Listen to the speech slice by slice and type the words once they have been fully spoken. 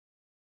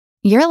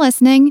You're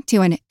listening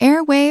to an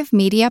Airwave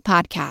Media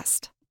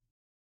Podcast.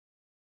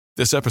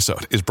 This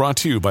episode is brought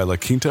to you by La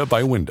Quinta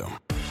by Wyndham.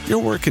 Your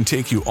work can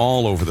take you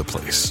all over the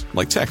place,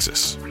 like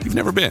Texas. You've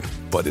never been,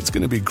 but it's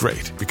going to be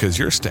great because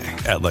you're staying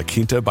at La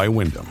Quinta by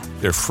Wyndham.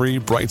 Their free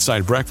Bright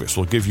Side breakfast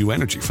will give you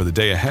energy for the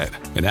day ahead.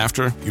 And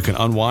after, you can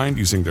unwind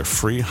using their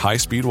free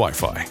high-speed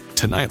Wi-Fi.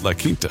 Tonight, La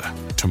Quinta.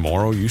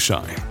 Tomorrow, you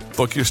shine.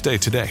 Book your stay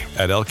today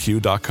at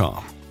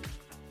lq.com.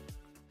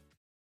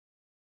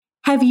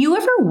 Have you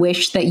ever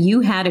wished that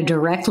you had a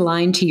direct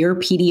line to your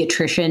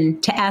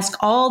pediatrician to ask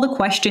all the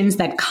questions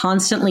that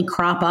constantly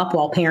crop up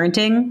while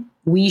parenting?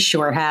 We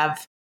sure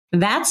have.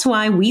 That's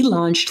why we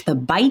launched the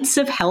Bites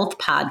of Health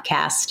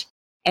podcast.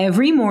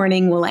 Every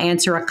morning, we'll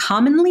answer a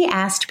commonly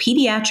asked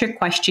pediatric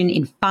question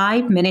in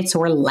 5 minutes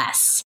or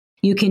less.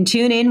 You can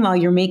tune in while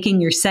you're making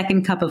your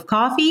second cup of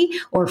coffee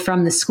or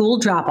from the school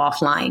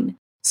drop-off line.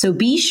 So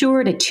be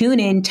sure to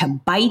tune in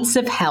to Bites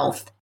of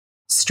Health,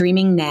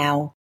 streaming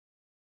now.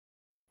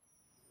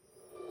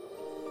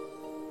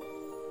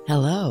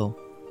 Hello,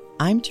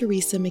 I'm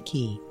Teresa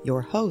McKee,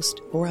 your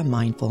host for A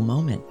Mindful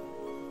Moment.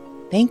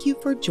 Thank you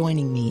for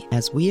joining me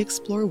as we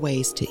explore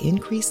ways to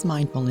increase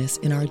mindfulness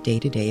in our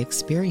day-to-day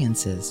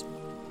experiences.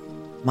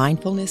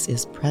 Mindfulness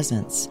is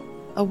presence,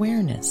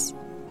 awareness.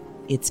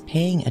 It's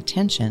paying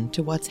attention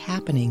to what's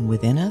happening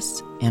within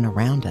us and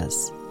around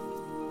us.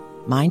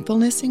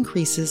 Mindfulness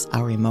increases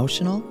our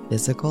emotional,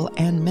 physical,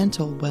 and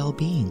mental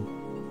well-being.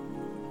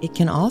 It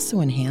can also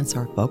enhance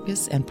our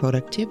focus and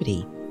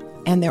productivity.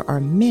 And there are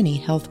many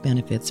health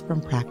benefits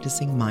from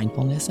practicing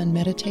mindfulness and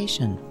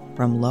meditation,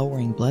 from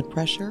lowering blood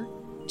pressure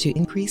to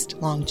increased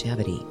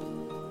longevity.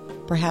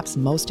 Perhaps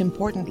most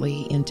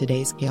importantly, in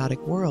today's chaotic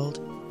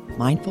world,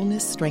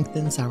 mindfulness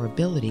strengthens our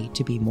ability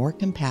to be more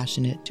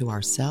compassionate to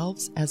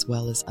ourselves as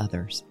well as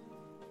others.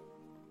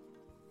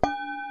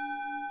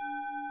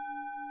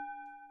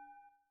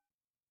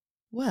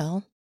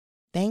 Well,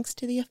 thanks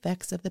to the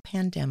effects of the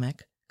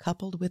pandemic,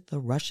 coupled with the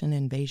Russian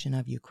invasion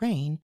of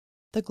Ukraine,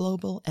 the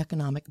global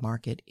economic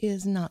market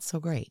is not so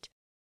great.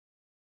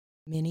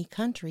 Many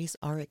countries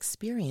are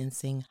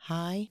experiencing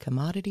high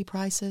commodity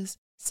prices,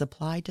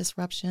 supply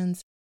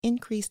disruptions,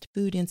 increased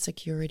food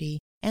insecurity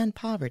and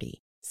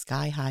poverty,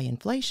 sky-high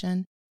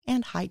inflation,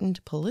 and heightened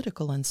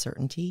political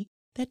uncertainty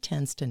that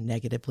tends to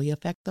negatively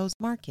affect those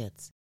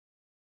markets.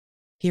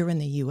 Here in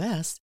the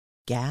U.S.,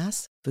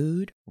 gas,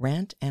 food,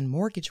 rent, and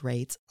mortgage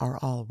rates are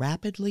all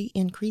rapidly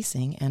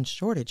increasing and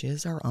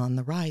shortages are on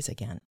the rise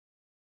again.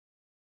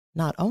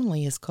 Not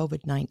only is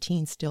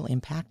COVID-19 still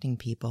impacting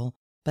people,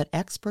 but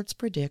experts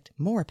predict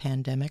more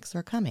pandemics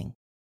are coming.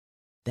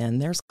 Then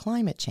there's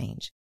climate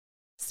change.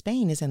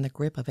 Spain is in the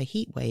grip of a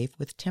heat wave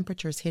with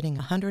temperatures hitting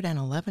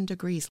 111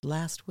 degrees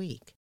last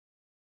week.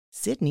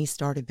 Sydney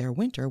started their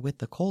winter with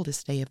the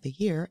coldest day of the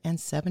year and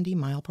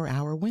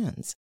 70-mile-per-hour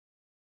winds.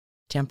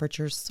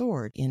 Temperatures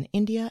soared in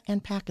India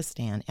and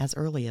Pakistan as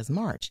early as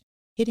March,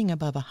 hitting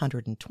above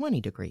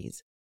 120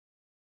 degrees.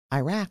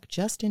 Iraq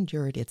just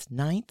endured its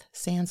 9th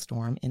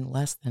sandstorm in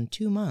less than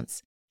 2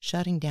 months,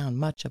 shutting down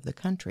much of the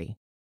country.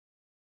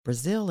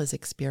 Brazil is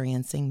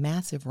experiencing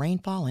massive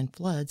rainfall and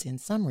floods in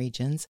some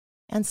regions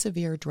and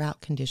severe drought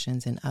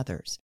conditions in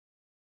others.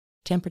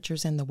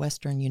 Temperatures in the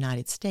western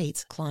United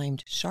States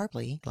climbed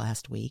sharply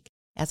last week,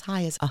 as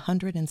high as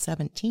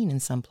 117 in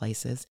some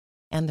places,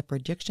 and the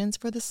predictions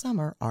for the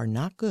summer are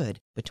not good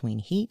between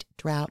heat,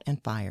 drought,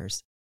 and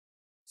fires.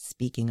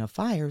 Speaking of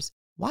fires,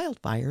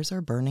 wildfires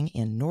are burning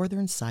in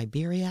northern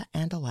Siberia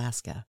and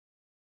Alaska.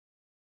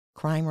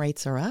 Crime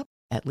rates are up,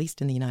 at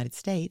least in the United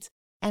States,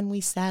 and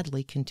we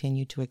sadly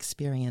continue to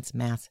experience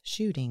mass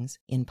shootings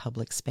in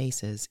public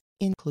spaces,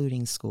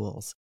 including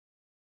schools.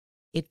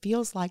 It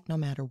feels like no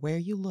matter where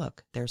you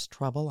look, there's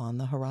trouble on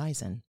the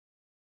horizon.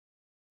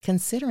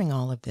 Considering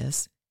all of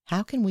this,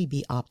 how can we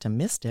be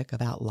optimistic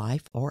about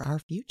life or our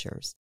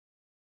futures?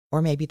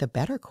 Or maybe the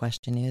better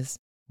question is,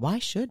 why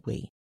should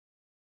we?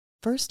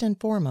 First and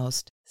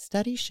foremost,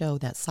 studies show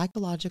that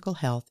psychological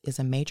health is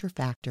a major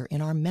factor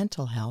in our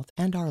mental health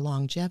and our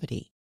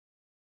longevity.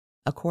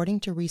 According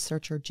to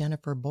researcher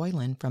Jennifer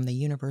Boylan from the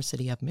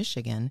University of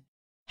Michigan,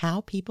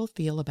 how people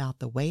feel about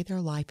the way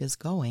their life is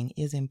going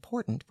is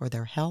important for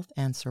their health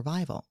and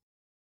survival.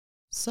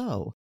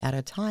 So, at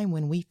a time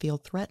when we feel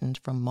threatened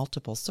from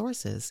multiple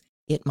sources,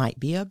 it might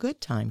be a good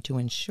time to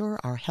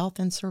ensure our health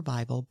and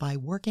survival by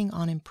working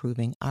on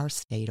improving our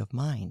state of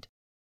mind.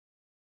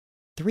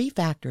 3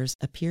 factors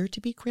appear to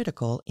be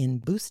critical in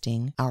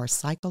boosting our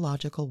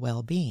psychological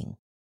well-being: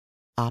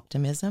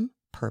 optimism,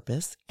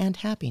 purpose, and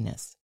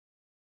happiness.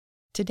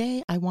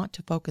 Today, I want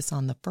to focus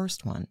on the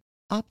first one,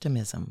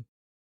 optimism.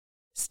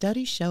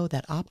 Studies show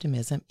that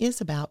optimism is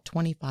about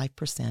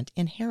 25%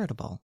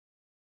 inheritable.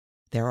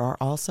 There are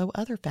also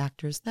other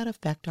factors that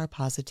affect our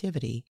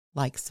positivity,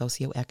 like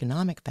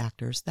socioeconomic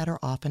factors that are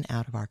often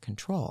out of our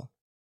control.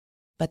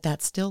 But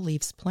that still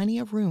leaves plenty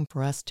of room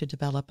for us to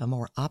develop a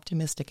more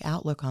optimistic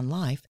outlook on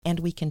life, and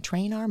we can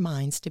train our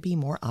minds to be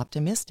more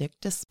optimistic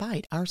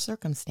despite our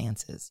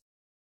circumstances.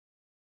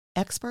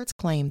 Experts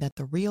claim that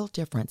the real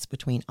difference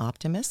between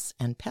optimists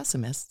and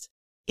pessimists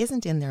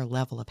isn't in their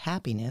level of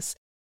happiness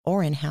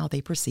or in how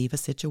they perceive a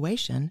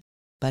situation,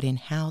 but in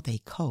how they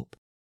cope.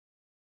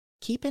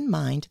 Keep in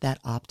mind that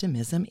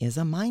optimism is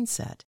a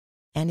mindset,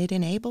 and it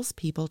enables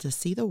people to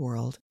see the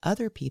world,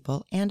 other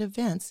people, and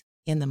events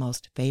in the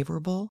most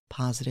favorable,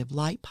 positive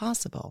light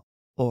possible,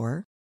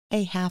 or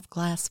a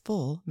half-glass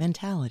full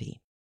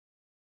mentality.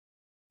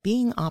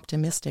 Being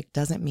optimistic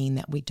doesn't mean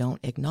that we don't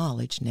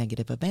acknowledge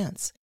negative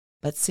events,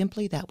 but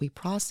simply that we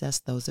process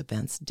those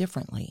events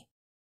differently.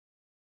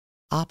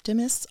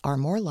 Optimists are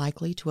more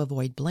likely to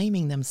avoid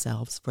blaming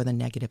themselves for the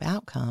negative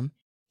outcome,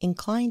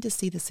 inclined to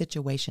see the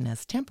situation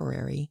as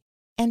temporary,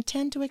 and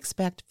tend to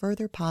expect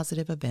further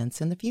positive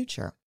events in the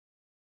future.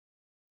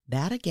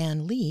 That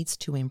again leads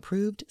to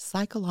improved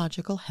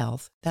psychological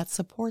health that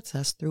supports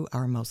us through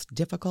our most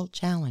difficult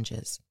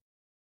challenges.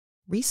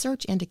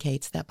 Research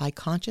indicates that by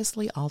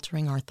consciously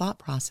altering our thought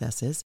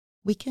processes,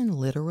 we can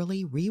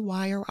literally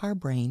rewire our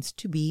brains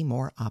to be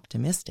more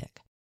optimistic.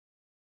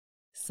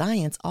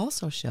 Science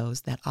also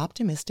shows that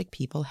optimistic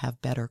people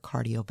have better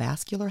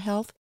cardiovascular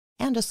health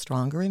and a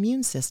stronger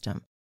immune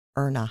system,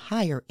 earn a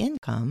higher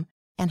income,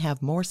 and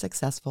have more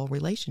successful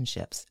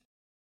relationships.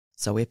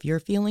 So if you're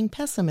feeling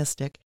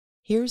pessimistic,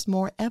 here's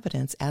more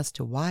evidence as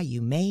to why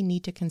you may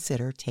need to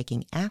consider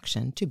taking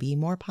action to be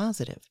more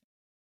positive.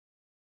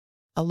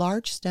 A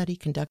large study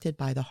conducted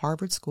by the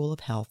Harvard School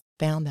of Health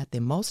found that the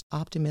most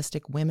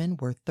optimistic women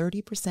were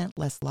 30%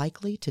 less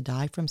likely to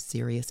die from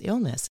serious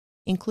illness,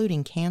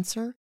 including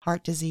cancer,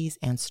 heart disease,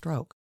 and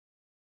stroke.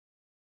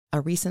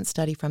 A recent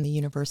study from the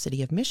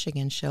University of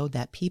Michigan showed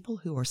that people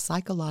who are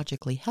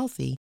psychologically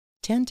healthy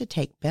tend to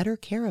take better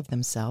care of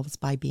themselves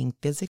by being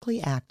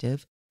physically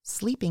active,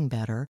 sleeping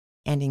better,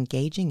 and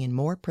engaging in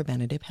more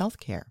preventative health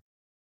care.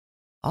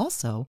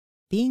 Also,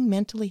 being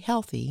mentally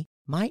healthy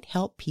might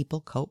help people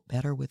cope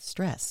better with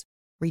stress,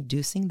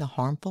 reducing the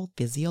harmful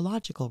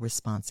physiological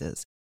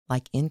responses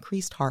like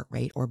increased heart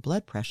rate or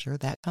blood pressure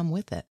that come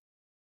with it.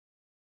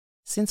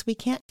 Since we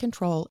can't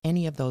control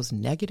any of those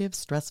negative,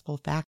 stressful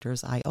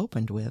factors I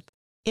opened with,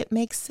 it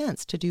makes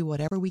sense to do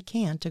whatever we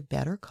can to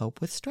better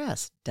cope with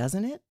stress,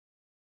 doesn't it?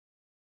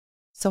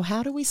 So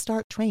how do we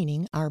start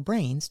training our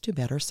brains to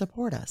better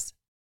support us?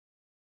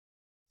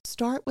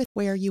 Start with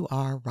where you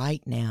are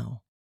right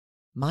now.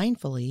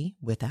 Mindfully,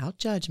 without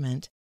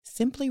judgment,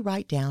 simply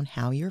write down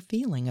how you're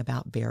feeling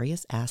about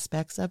various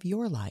aspects of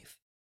your life: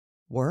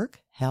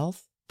 work,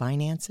 health,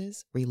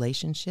 finances,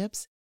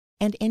 relationships,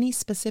 and any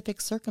specific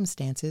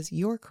circumstances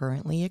you're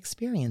currently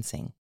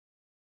experiencing.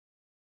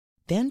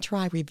 Then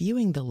try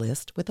reviewing the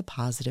list with a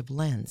positive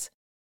lens.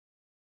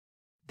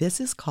 This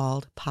is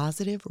called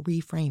positive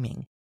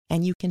reframing,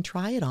 and you can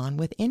try it on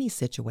with any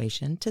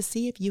situation to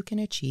see if you can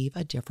achieve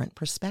a different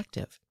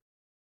perspective.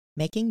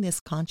 Making this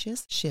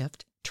conscious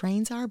shift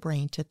trains our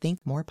brain to think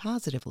more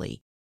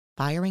positively,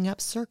 firing up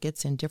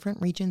circuits in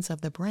different regions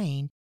of the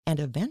brain and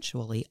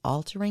eventually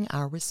altering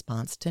our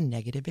response to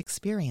negative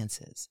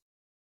experiences.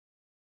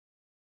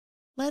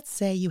 Let's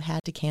say you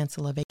had to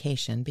cancel a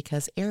vacation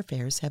because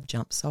airfares have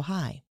jumped so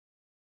high.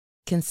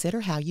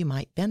 Consider how you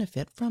might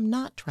benefit from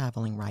not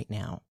traveling right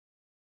now.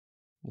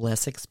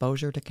 Less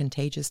exposure to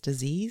contagious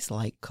disease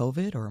like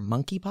COVID or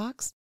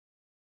monkeypox?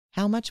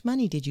 How much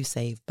money did you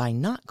save by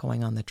not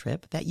going on the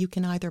trip that you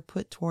can either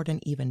put toward an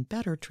even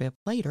better trip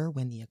later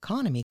when the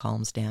economy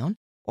calms down,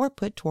 or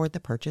put toward the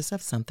purchase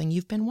of something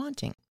you've been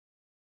wanting?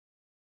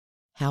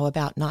 How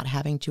about not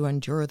having to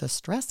endure the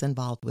stress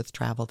involved with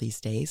travel these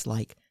days,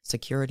 like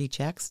security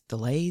checks,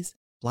 delays,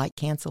 flight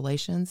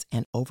cancellations,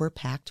 and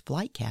overpacked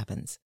flight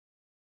cabins?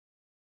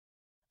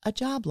 A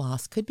job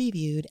loss could be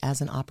viewed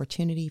as an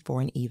opportunity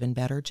for an even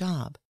better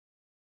job.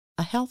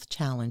 A health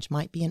challenge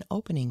might be an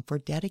opening for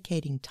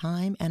dedicating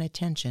time and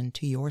attention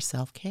to your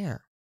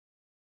self-care.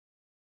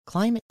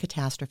 Climate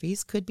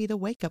catastrophes could be the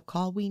wake-up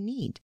call we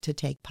need to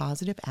take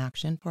positive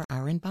action for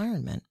our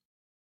environment.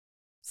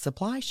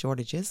 Supply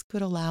shortages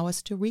could allow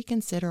us to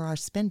reconsider our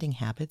spending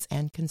habits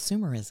and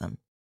consumerism.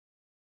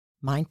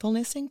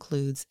 Mindfulness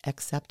includes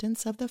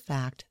acceptance of the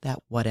fact that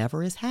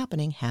whatever is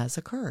happening has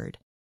occurred,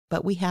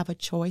 but we have a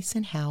choice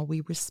in how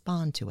we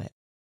respond to it.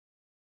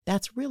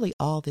 That's really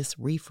all this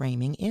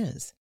reframing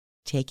is,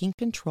 taking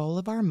control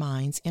of our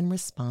minds in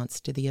response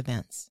to the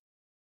events.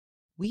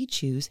 We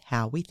choose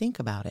how we think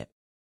about it.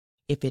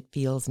 If it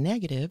feels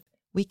negative,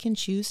 we can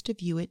choose to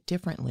view it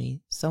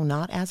differently, so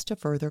not as to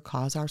further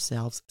cause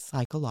ourselves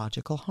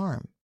psychological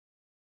harm.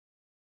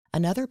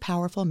 Another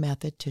powerful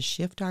method to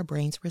shift our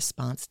brain's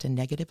response to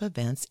negative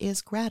events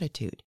is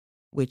gratitude,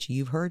 which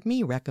you've heard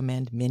me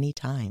recommend many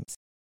times.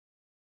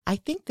 I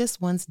think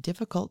this one's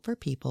difficult for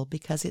people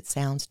because it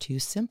sounds too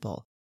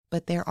simple,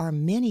 but there are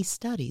many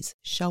studies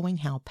showing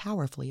how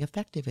powerfully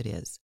effective it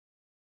is.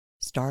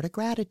 Start a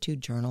gratitude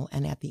journal,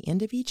 and at the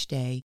end of each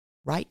day,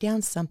 write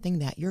down something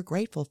that you're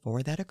grateful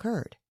for that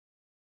occurred.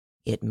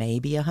 It may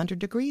be 100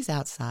 degrees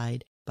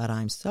outside, but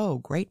I'm so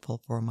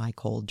grateful for my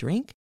cold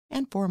drink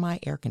and for my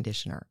air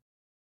conditioner.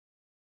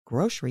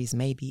 Groceries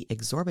may be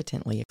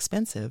exorbitantly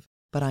expensive,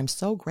 but I'm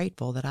so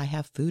grateful that I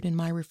have food in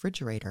my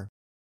refrigerator.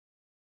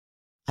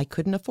 I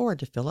couldn't afford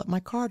to fill up my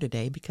car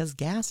today because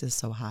gas is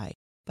so high,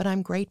 but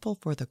I'm grateful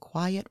for the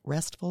quiet,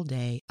 restful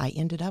day I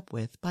ended up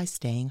with by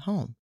staying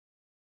home.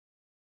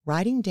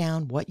 Writing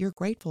down what you're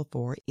grateful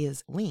for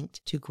is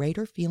linked to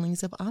greater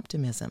feelings of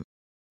optimism,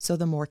 so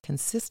the more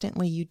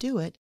consistently you do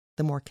it,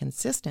 the more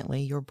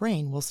consistently your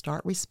brain will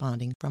start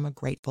responding from a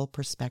grateful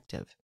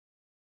perspective.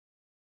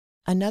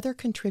 Another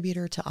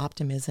contributor to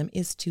optimism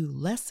is to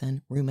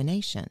lessen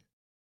rumination.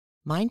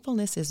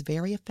 Mindfulness is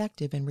very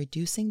effective in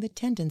reducing the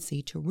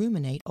tendency to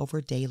ruminate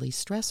over daily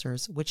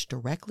stressors, which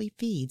directly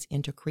feeds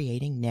into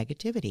creating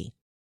negativity.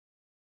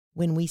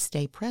 When we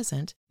stay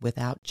present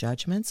without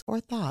judgments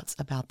or thoughts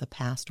about the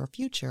past or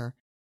future,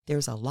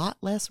 there's a lot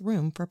less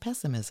room for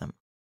pessimism.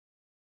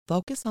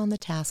 Focus on the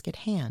task at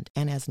hand,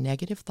 and as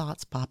negative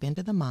thoughts pop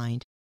into the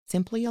mind,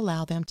 simply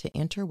allow them to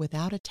enter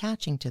without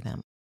attaching to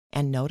them,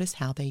 and notice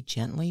how they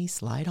gently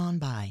slide on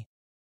by.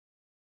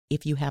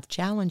 If you have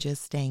challenges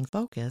staying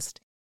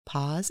focused,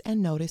 pause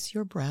and notice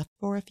your breath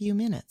for a few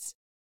minutes.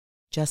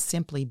 Just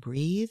simply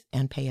breathe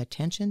and pay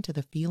attention to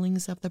the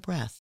feelings of the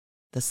breath,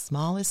 the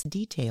smallest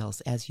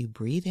details as you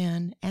breathe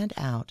in and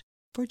out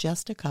for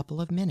just a couple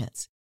of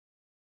minutes.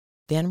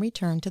 Then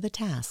return to the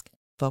task,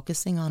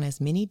 focusing on as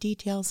many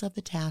details of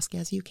the task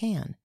as you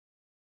can.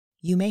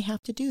 You may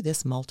have to do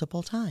this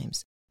multiple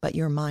times, but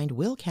your mind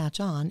will catch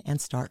on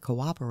and start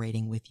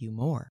cooperating with you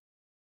more.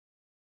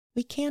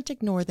 We can't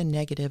ignore the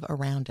negative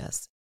around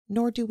us,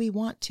 nor do we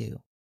want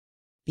to.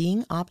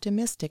 Being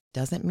optimistic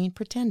doesn't mean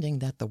pretending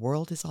that the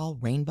world is all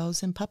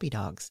rainbows and puppy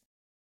dogs.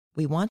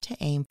 We want to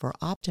aim for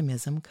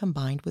optimism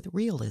combined with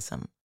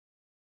realism.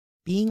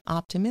 Being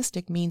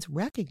optimistic means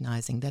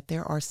recognizing that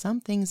there are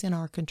some things in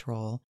our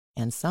control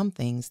and some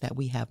things that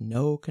we have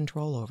no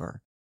control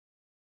over.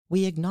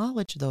 We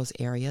acknowledge those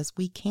areas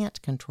we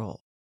can't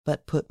control,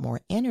 but put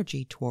more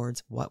energy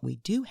towards what we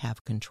do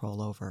have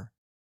control over.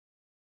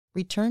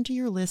 Return to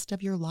your list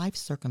of your life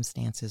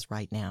circumstances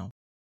right now.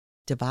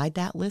 Divide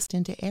that list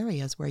into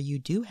areas where you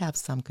do have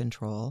some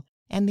control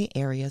and the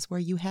areas where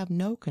you have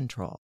no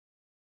control.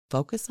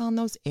 Focus on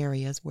those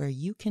areas where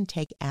you can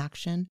take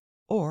action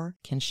or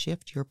can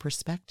shift your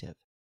perspective.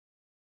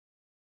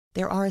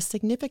 There are a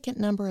significant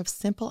number of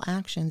simple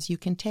actions you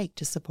can take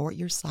to support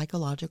your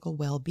psychological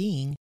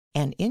well-being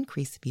and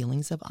increase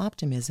feelings of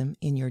optimism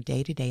in your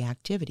day-to-day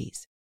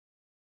activities.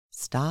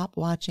 Stop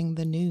watching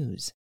the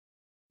news.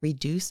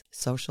 Reduce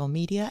social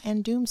media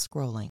and doom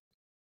scrolling.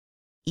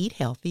 Eat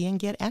healthy and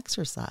get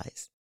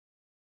exercise.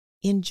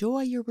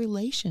 Enjoy your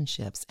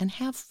relationships and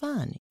have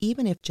fun,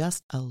 even if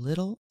just a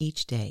little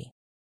each day.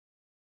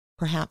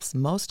 Perhaps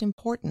most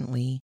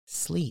importantly,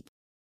 sleep.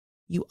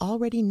 You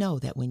already know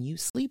that when you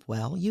sleep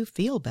well, you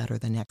feel better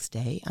the next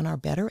day and are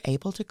better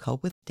able to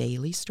cope with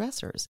daily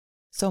stressors.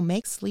 So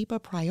make sleep a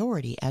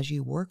priority as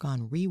you work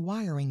on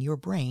rewiring your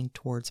brain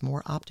towards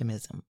more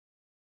optimism.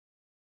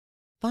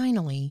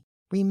 Finally,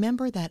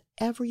 remember that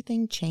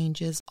everything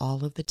changes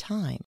all of the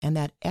time and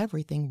that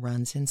everything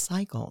runs in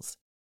cycles.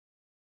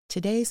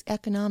 Today's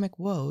economic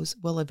woes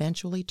will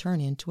eventually turn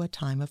into a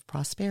time of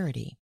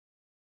prosperity.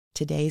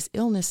 Today's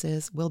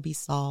illnesses will be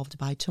solved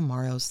by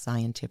tomorrow's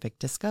scientific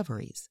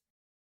discoveries.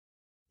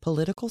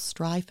 Political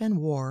strife and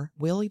war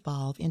will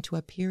evolve into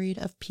a period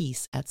of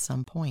peace at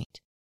some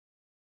point.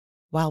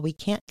 While we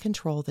can't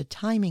control the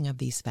timing of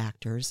these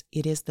factors,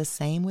 it is the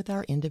same with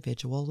our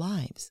individual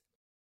lives.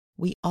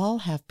 We all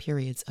have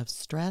periods of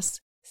stress,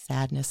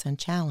 sadness, and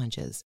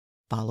challenges,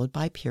 followed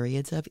by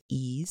periods of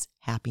ease,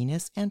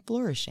 happiness, and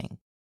flourishing.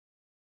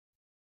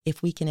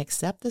 If we can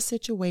accept the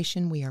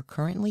situation we are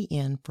currently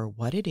in for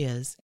what it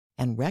is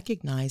and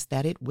recognize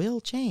that it will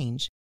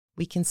change,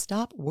 we can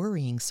stop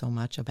worrying so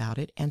much about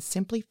it and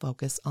simply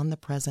focus on the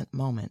present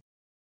moment,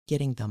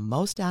 getting the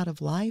most out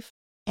of life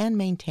and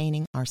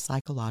maintaining our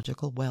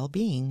psychological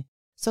well-being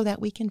so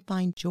that we can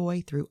find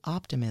joy through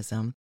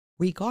optimism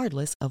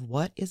regardless of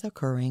what is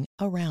occurring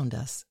around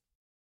us.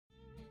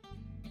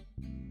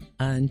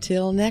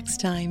 Until next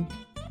time,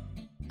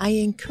 I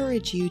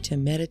encourage you to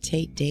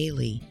meditate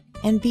daily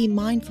and be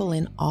mindful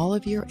in all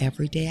of your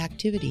everyday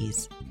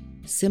activities.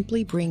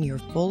 Simply bring your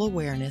full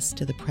awareness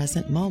to the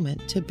present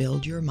moment to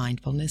build your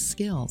mindfulness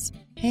skills,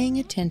 paying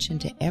attention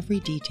to every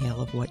detail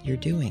of what you're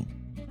doing,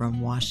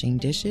 from washing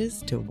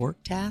dishes to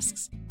work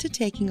tasks to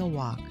taking a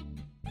walk.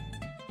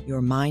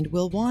 Your mind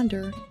will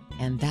wander,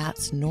 and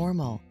that's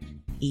normal.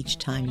 Each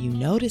time you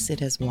notice it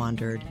has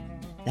wandered,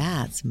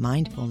 that's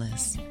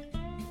mindfulness.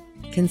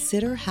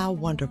 Consider how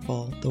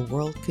wonderful the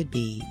world could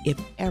be if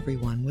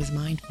everyone was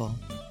mindful.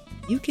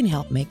 You can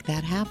help make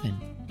that happen.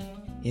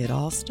 It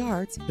all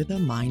starts with a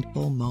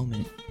mindful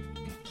moment.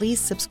 Please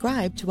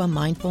subscribe to A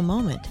Mindful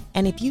Moment,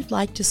 and if you'd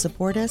like to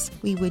support us,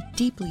 we would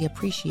deeply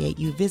appreciate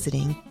you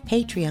visiting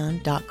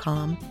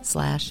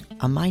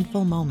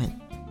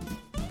patreon.com/amindfulmoment.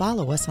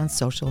 Follow us on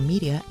social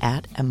media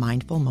at A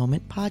Mindful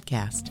Moment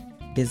Podcast.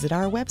 Visit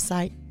our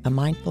website,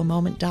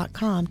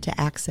 amindfulmoment.com, to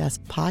access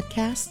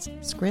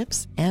podcasts,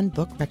 scripts, and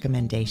book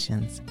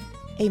recommendations.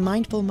 A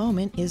Mindful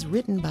Moment is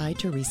written by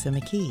Teresa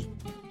McKee.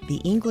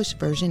 The English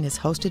version is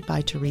hosted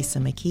by Teresa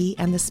McKee,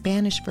 and the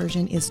Spanish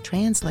version is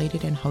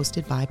translated and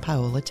hosted by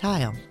Paola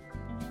Tile.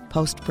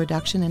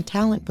 Post-production and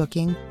talent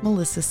booking,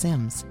 Melissa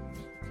Sims.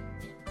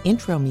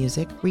 Intro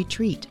music,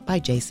 Retreat by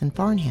Jason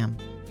Farnham.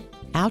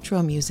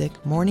 Outro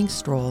music, Morning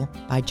Stroll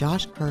by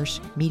Josh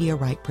Kirsch, Media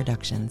Right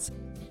Productions.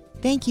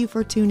 Thank you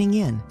for tuning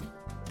in.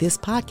 This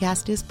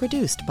podcast is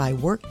produced by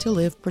Work to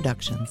Live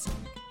Productions.